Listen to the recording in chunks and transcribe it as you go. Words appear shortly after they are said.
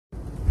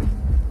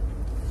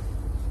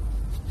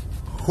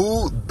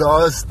Who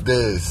does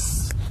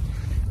this?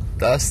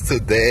 That's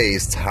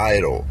today's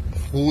title.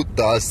 Who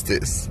does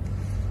this?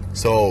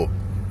 So,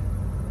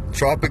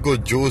 Tropical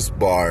Juice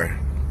Bar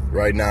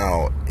right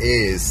now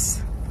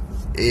is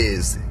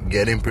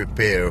getting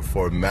prepared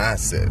for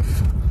massive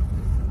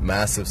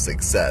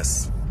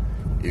success.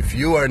 If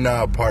you are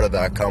not part of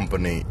that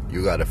company,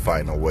 you got to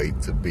find a way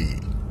to be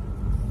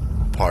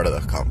part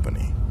of the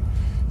company.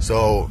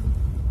 So,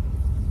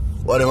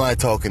 what am I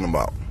talking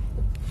about?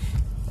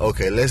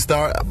 Okay, let's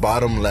start at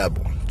bottom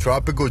level.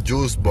 Tropical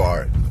Juice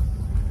Bar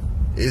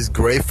is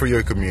great for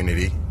your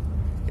community.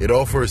 It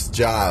offers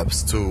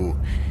jobs to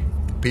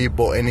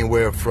people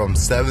anywhere from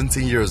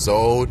 17 years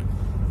old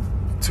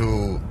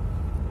to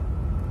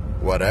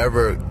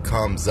whatever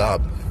comes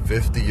up,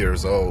 50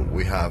 years old.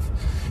 We have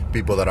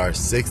people that are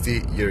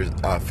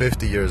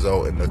 50 years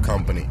old in the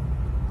company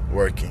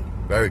working,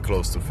 very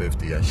close to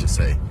 50, I should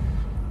say.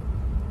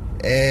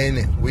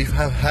 And we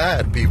have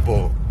had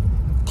people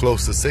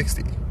close to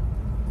 60.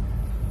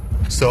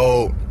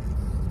 So,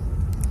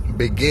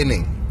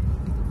 beginning,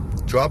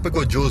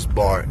 Tropical Juice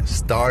Bar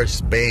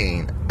starts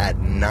paying at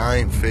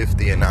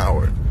 $9.50 an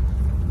hour.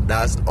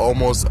 That's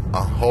almost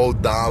a whole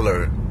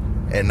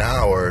 $1 an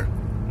hour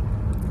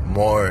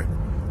more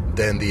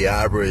than the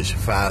average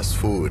fast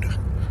food.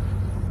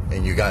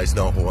 And you guys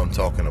know who I'm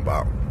talking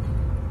about,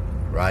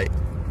 right?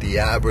 The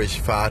average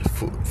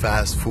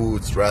fast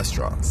foods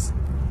restaurants.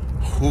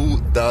 Who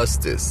does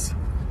this?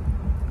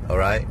 All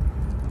right?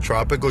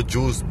 Tropical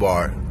Juice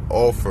Bar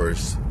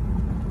offers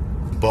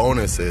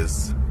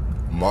bonuses,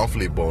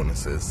 monthly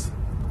bonuses,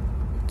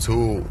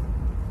 to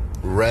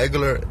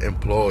regular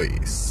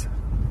employees,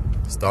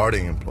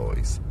 starting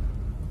employees,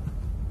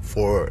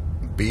 for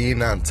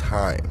being on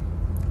time,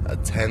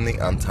 attending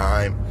on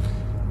time,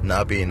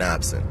 not being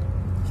absent.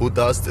 Who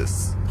does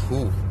this?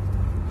 Who?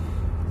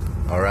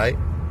 All right?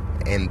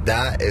 And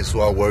that is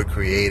what we're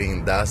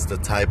creating. That's the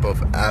type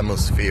of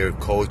atmosphere,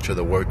 culture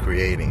that we're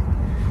creating.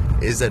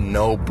 It's a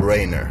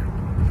no-brainer.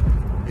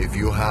 If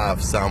you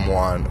have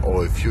someone,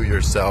 or if you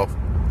yourself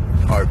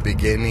are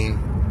beginning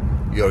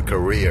your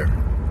career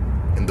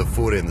in the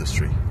food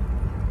industry,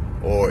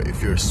 or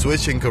if you're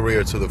switching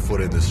career to the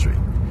food industry,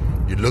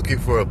 you're looking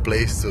for a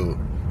place to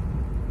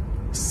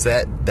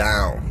set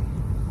down,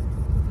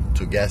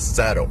 to get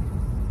settled,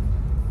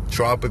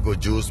 Tropical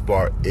Juice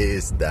Bar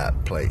is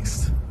that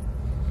place.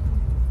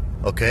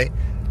 Okay?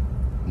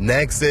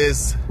 Next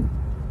is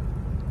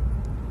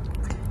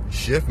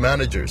shift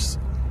managers.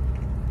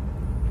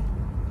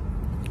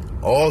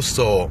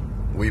 Also,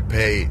 we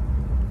pay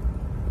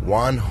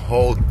one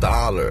whole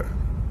 $1.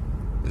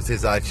 This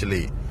is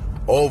actually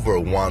over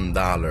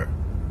 $1,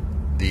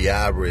 the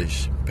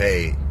average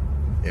pay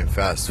in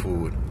fast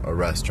food or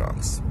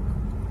restaurants.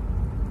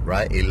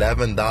 Right?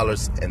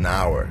 $11 an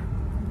hour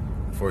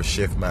for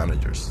shift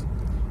managers.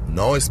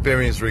 No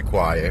experience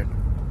required.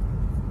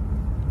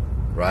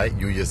 Right?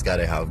 You just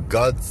gotta have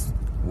guts,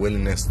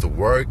 willingness to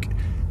work,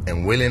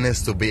 and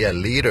willingness to be a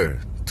leader,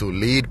 to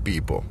lead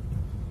people.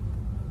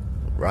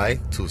 Right?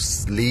 To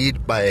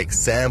lead by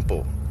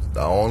example.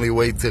 The only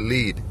way to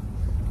lead.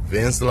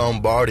 Vince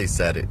Lombardi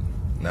said it,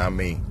 not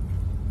me.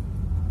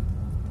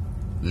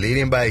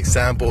 Leading by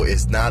example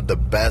is not the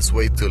best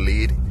way to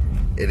lead.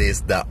 It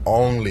is the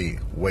only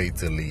way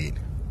to lead.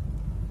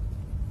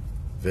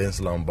 Vince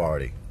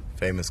Lombardi,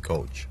 famous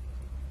coach.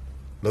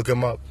 Look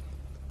him up.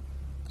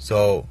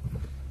 So,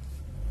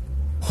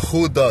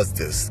 who does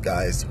this,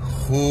 guys?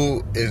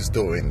 Who is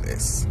doing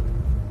this?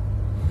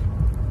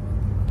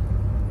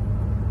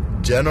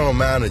 General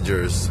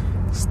managers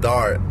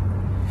store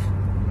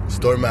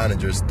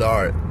managers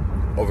start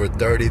over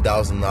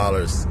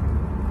 $30,000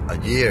 a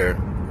year.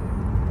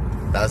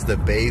 That's the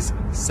base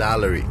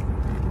salary.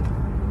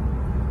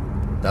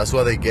 That's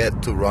what they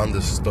get to run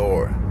the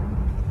store.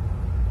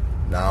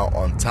 Now,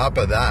 on top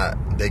of that,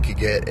 they could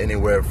get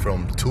anywhere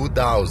from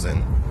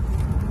 $2,000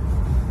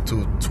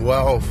 to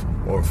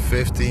 $12,000 or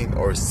 $15,000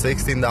 or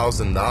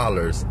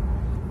 $16,000,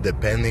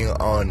 depending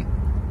on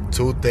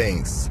two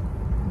things: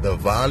 the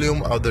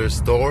volume of their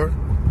store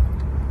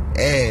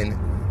and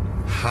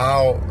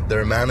how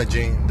they're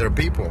managing their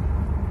people,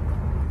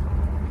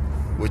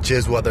 which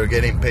is what they're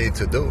getting paid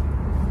to do.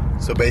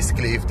 So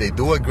basically, if they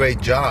do a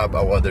great job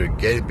at what they're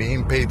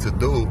being paid to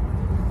do,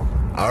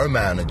 our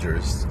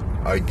managers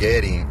are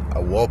getting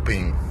a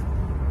whopping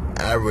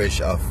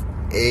average of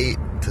 $8,000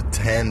 to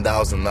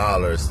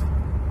 $10,000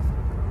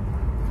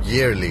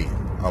 yearly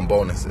on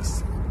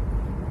bonuses.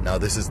 Now,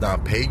 this is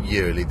not paid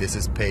yearly, this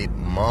is paid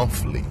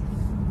monthly.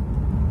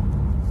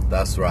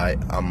 That's right,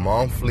 a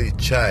monthly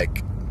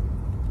check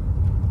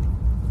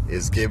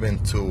is given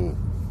to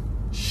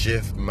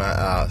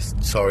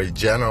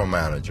general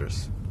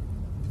managers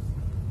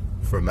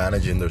for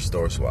managing their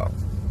stores well.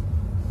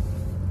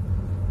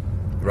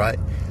 Right?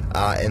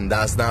 And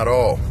that's not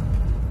all.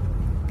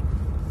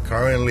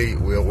 Currently,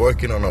 we're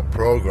working on a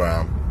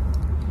program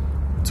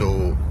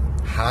to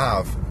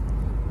have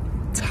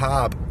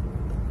top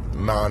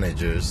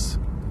managers,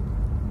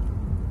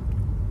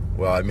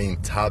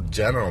 top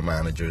general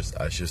managers,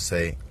 I should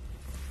say,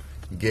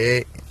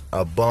 get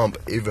a bump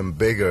even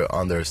bigger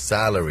on their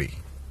salary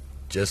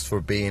just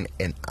for being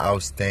an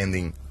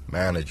outstanding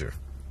manager.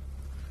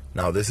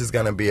 Now, this is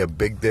going to be a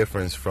big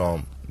difference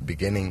from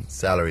beginning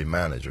salary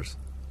managers,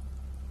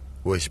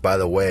 which, by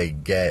the way,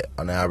 get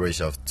an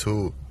average of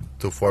 2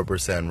 to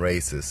 4%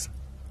 raises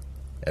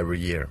every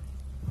year.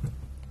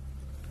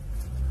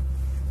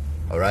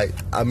 All right.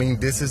 I mean,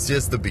 this is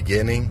just the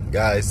beginning,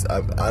 guys.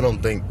 I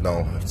don't think,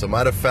 no. As a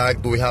matter of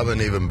fact, we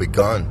haven't even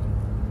begun.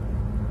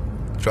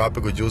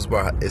 Tropical Juice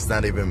Bar is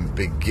not even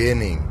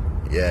beginning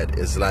yet.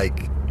 It's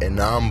like an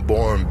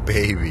unborn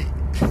baby.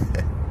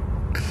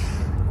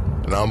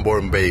 An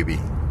unborn baby.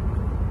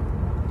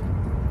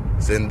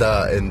 It's in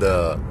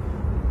the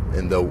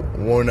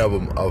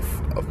womb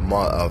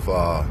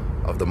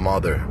of the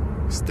mother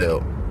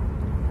still.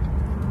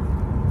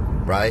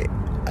 Right?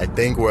 I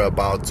think we're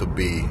about to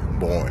be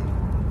born.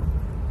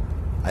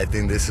 I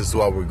think this is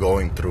what we're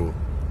going through.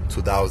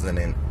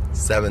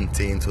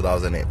 2017,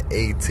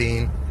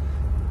 2018.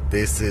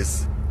 This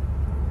is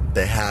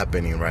the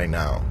happening right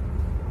now.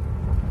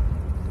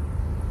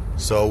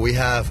 So we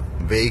have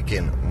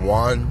vacant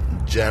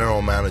 1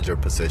 general manager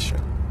position.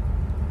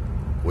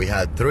 We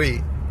had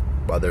 3,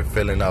 but they're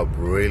filling up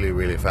really,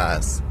 really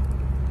fast.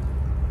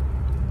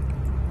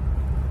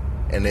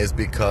 And it's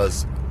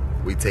because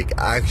we take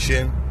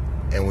action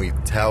and we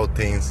tell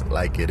things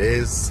like it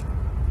is.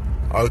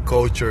 Our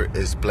culture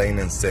is plain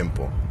and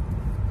simple.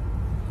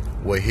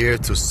 We're here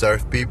to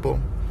serve people.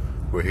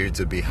 We're here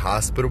to be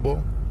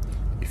hospitable.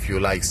 If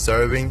you like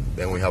serving,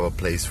 then we have a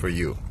place for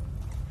you.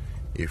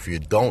 If you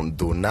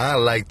do not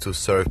like to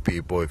serve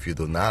people, if you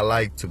do not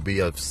like to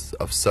be of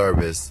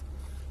service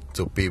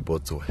to people,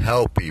 to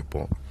help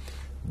people,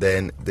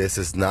 then this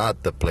is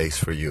not the place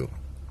for you.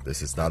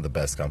 This is not the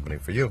best company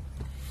for you.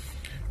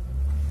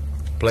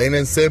 Plain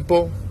and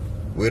simple,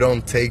 we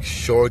don't take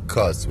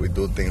shortcuts. We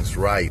do things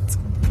right.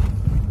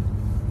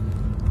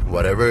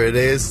 Whatever it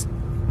is,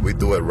 we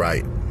do it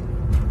right.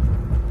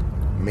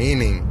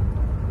 Meaning,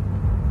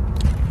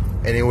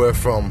 anywhere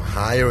from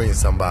hiring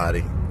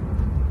somebody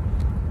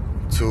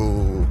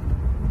to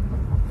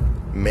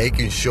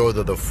making sure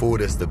that the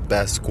food is the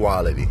best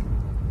quality,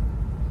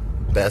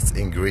 best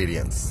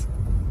ingredients.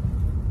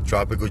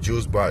 Tropical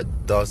Juice Bar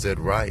does it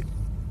right.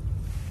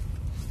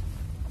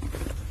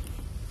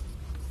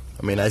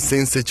 I mean, I've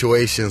seen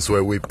situations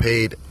where we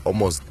paid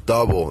almost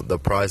double the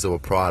price of a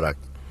product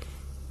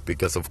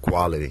because of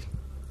quality.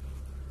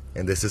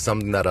 And this is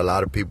something that a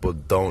lot of people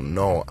don't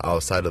know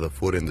outside of the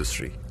food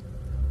industry.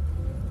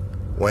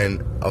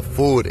 When a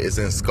food is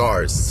in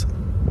scarce,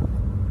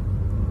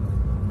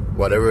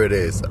 whatever it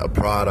is, a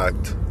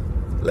product,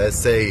 let's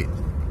say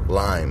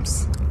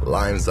limes.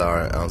 Limes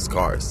are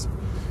scarce.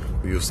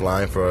 We use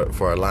lime for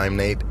our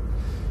limonade.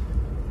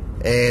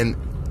 And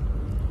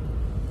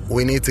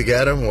we need to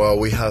get them.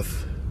 Well,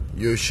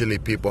 usually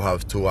people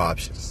have 2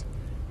 options.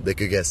 They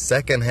could get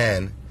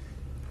secondhand,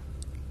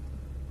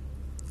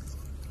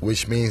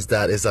 which means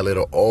that it's a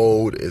little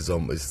old, it's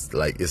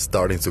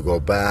starting to go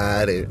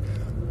bad.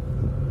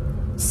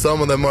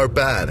 Some of them are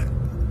bad.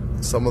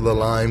 Some of the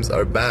limes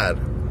are bad.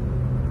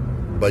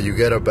 But you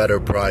get a better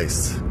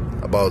price,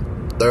 about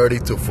 30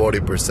 to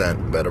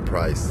 40% better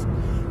price.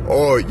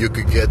 Or you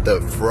could get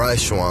the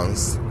fresh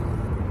ones,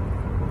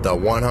 the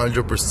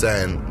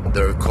 100%,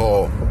 they're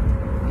called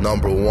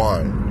number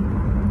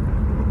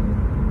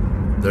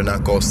 1. They're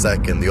not called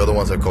second. The other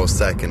ones are called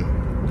second.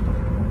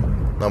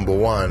 Number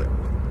 1.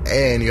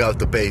 And you have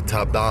to pay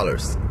top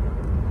dollars.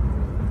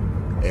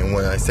 And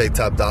when I say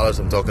top dollars,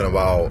 I'm talking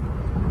about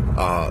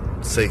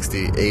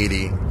 $60,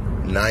 $80,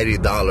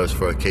 $90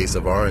 for a case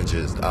of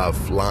oranges,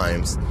 of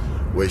limes,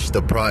 which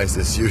the price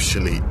is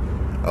usually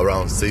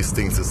around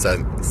 16 to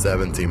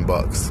 17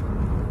 bucks.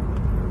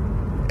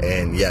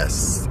 And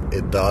yes,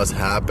 it does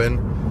happen,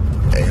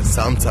 and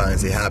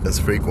sometimes it happens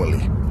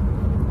frequently.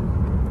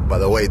 By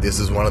the way, this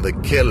is one of the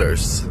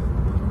killers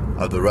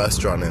of the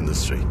restaurant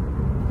industry.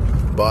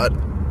 But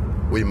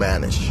we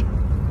manage.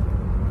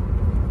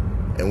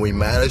 And we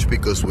manage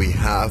because we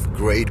have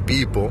great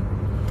people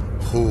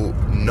who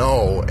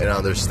know and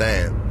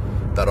understand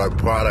that our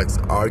products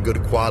are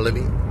good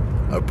quality,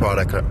 our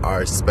products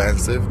are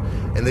expensive,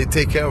 and they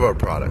take care of our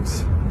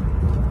products.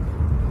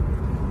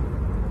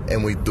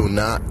 And we do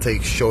not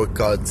take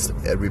shortcuts.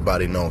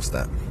 Everybody knows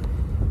that.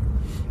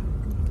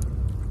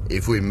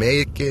 If we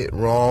make it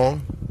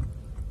wrong,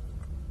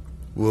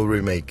 we'll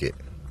remake it.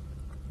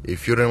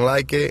 If you don't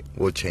like it,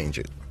 we'll change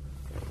it.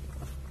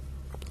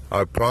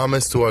 Our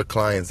promise to our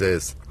clients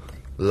is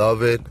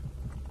love it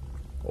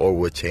or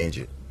we'll change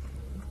it.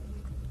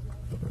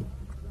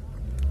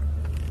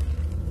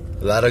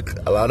 A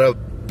lot of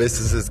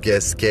businesses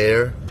get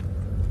scared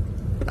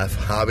of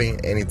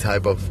having any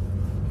type of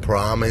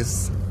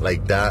promise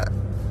like that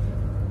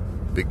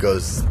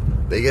because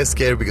they get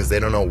scared because they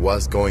don't know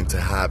what's going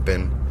to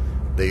happen.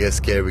 They get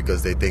scared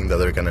because they think that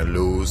they're gonna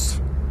lose.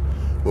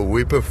 But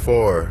we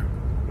prefer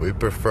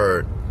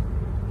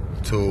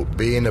to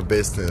be in a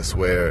business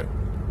where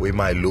we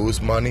might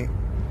lose money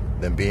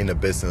than be in a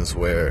business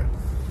where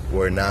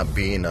we're not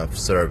being of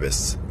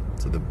service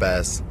to the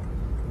best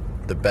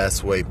the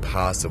best way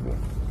possible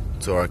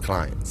to our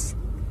clients,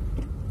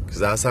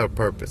 because that's our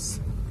purpose.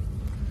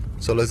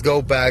 So let's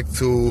go back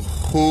to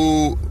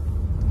who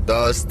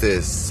does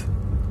this.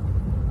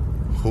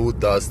 Who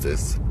does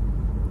this?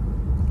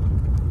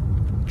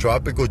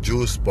 Tropical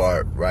Juice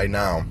Bar. Right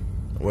now,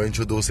 we're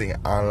introducing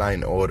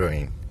online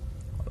ordering.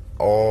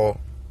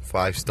 All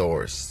 5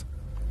 stores.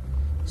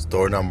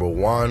 Store number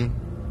 1,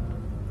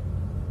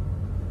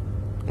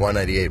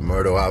 198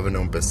 Myrtle Avenue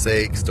in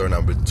Passaic. Store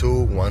number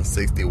 2,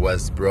 160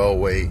 West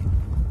Broadway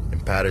in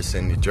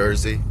Paterson, New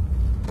Jersey.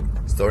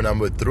 Store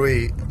number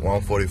 3,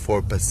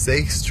 144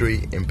 Passaic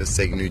Street in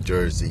Passaic, New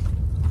Jersey.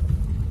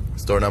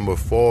 Store number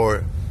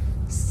 4,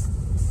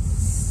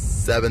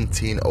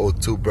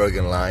 1702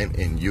 Bergen Line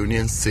in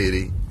Union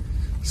City.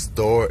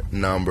 Store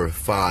number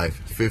 5,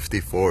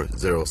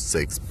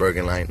 5406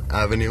 Bergen Line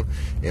Avenue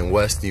in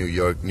West New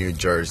York, New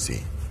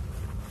Jersey.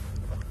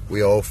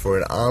 We offer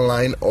an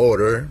online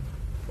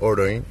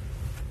ordering.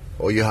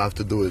 All you have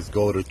to do is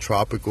go to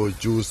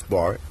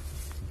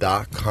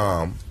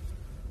tropicaljuicebar.com,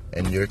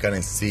 and you're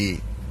gonna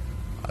see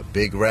a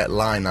big red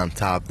line on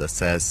top that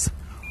says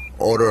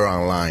order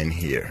online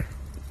here.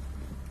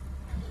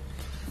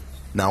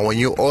 Now when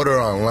you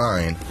order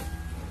online,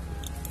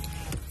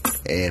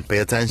 and pay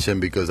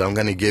attention, because I'm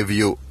gonna give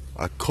you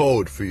a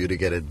code for you to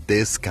get a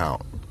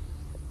discount.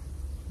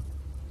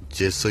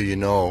 Just so you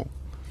know,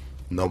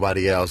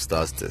 nobody else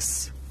does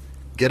this.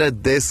 Get a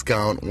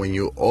discount when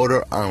you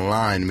order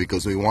online,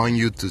 because we want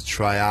you to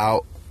try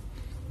out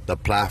the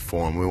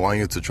platform. We want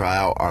you to try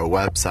out our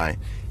website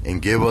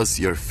and give us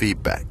your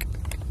feedback.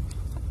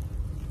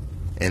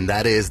 And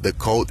that is, the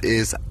code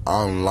is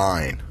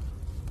online.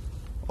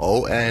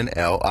 ONLINE.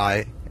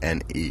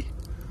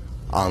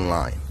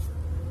 Online.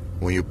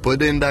 When you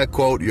put in that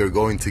quote, you're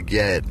going to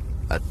get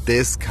a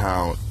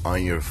discount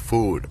on your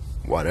food,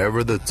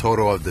 whatever the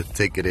total of the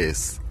ticket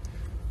is.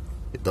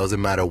 It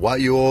doesn't matter what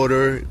you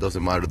order, it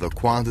doesn't matter the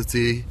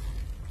quantity,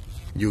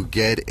 you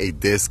get a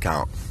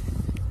discount.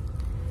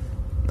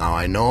 Now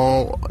I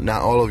know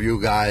not all of you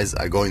guys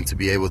are going to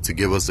be able to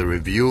give us a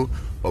review,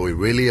 but we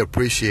really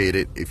appreciate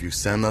it if you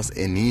send us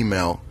an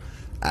email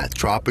at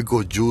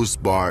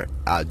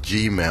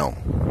tropicaljuicebar@gmail.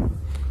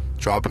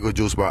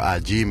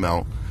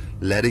 tropicaljuicebar@gmail,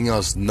 letting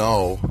us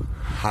know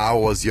how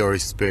was your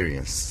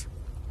experience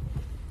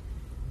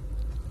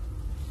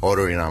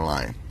ordering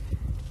online.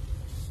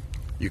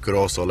 You could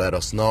also let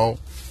us know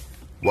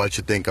what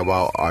you think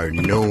about our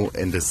new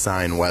and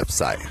designed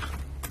website.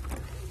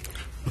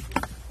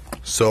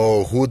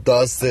 So who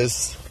does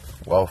this?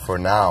 Well, for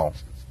now,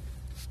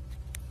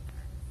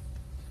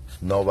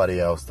 nobody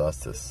else does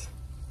this.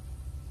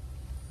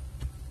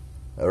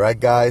 Alright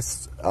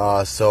guys,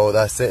 so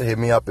that's it. Hit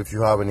me up if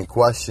you have any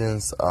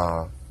questions.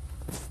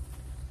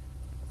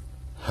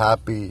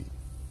 Happy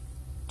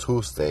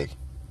Tuesday.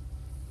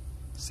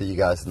 See you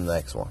guys in the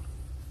next one.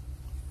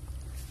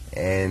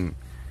 And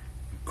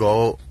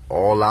go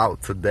all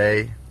out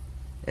today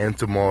and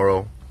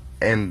tomorrow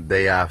and the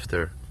day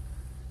after.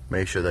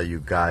 Make sure that you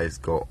guys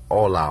go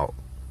all out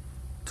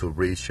to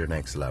reach your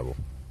next level.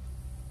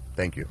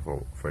 Thank you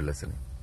for listening.